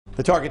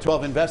The Target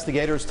 12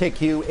 investigators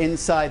take you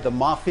inside the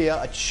Mafia,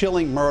 a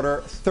chilling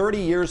murder 30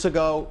 years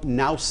ago,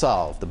 now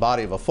solved. The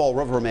body of a Fall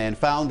River man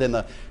found in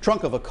the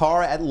trunk of a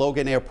car at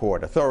Logan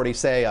Airport. Authorities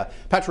say a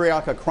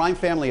Patriarca crime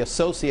family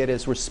associate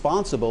is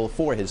responsible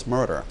for his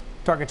murder.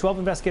 Target 12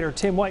 investigator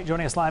Tim White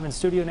joining us live in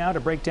studio now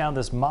to break down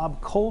this mob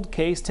cold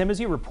case. Tim,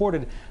 as you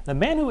reported, the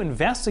man who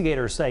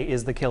investigators say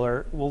is the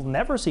killer will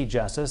never see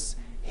justice.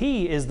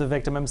 He is the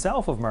victim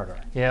himself of murder.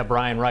 Yeah,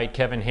 Brian, right.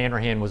 Kevin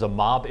Hanrahan was a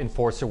mob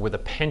enforcer with a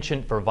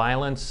penchant for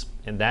violence,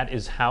 and that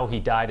is how he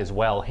died as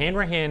well.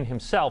 Hanrahan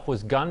himself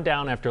was gunned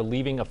down after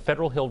leaving a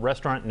Federal Hill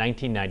restaurant in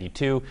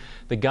 1992.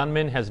 The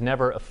gunman has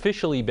never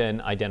officially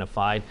been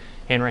identified.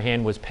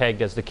 Hanrahan was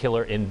pegged as the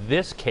killer in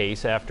this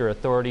case after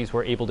authorities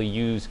were able to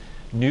use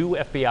new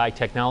FBI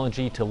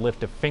technology to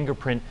lift a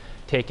fingerprint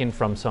taken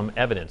from some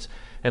evidence.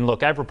 And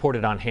look, I've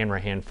reported on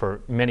Hanrahan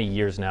for many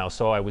years now,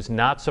 so I was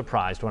not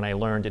surprised when I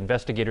learned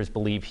investigators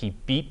believe he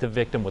beat the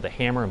victim with a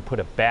hammer and put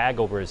a bag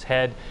over his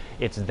head.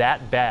 It's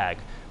that bag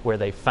where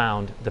they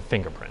found the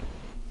fingerprint.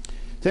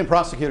 Tim,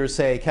 prosecutors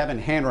say Kevin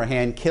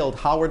Hanrahan killed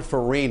Howard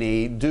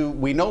Ferrini. Do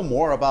we know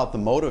more about the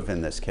motive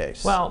in this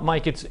case? Well,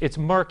 Mike, it's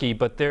murky,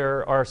 but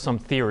there are some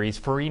theories.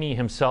 Ferrini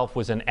himself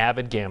was an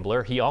avid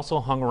gambler. He also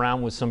hung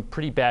around with some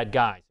pretty bad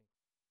guys.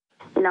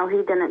 You know, he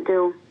didn't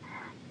do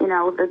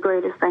the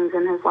greatest things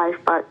in his life,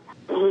 but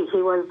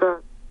he was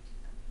the...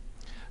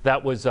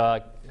 That was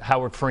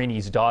Howard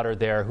Ferrini's daughter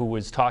there, who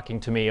was talking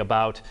to me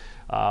about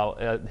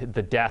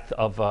the death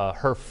of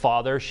her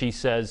father. She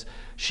says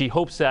she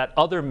hopes that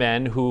other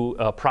men who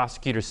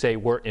prosecutors say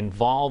were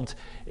involved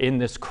in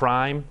this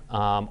crime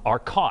are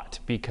caught,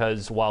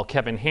 because while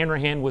Kevin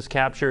Hanrahan was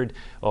captured,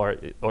 or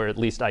at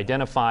least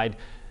identified,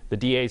 the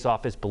DA's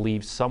office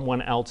believes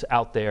someone else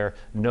out there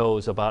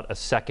knows about a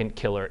second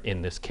killer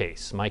in this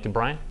case. Mike and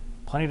Brian?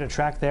 Plenty to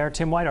track there.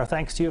 Tim White, our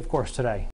thanks to you, of course, today.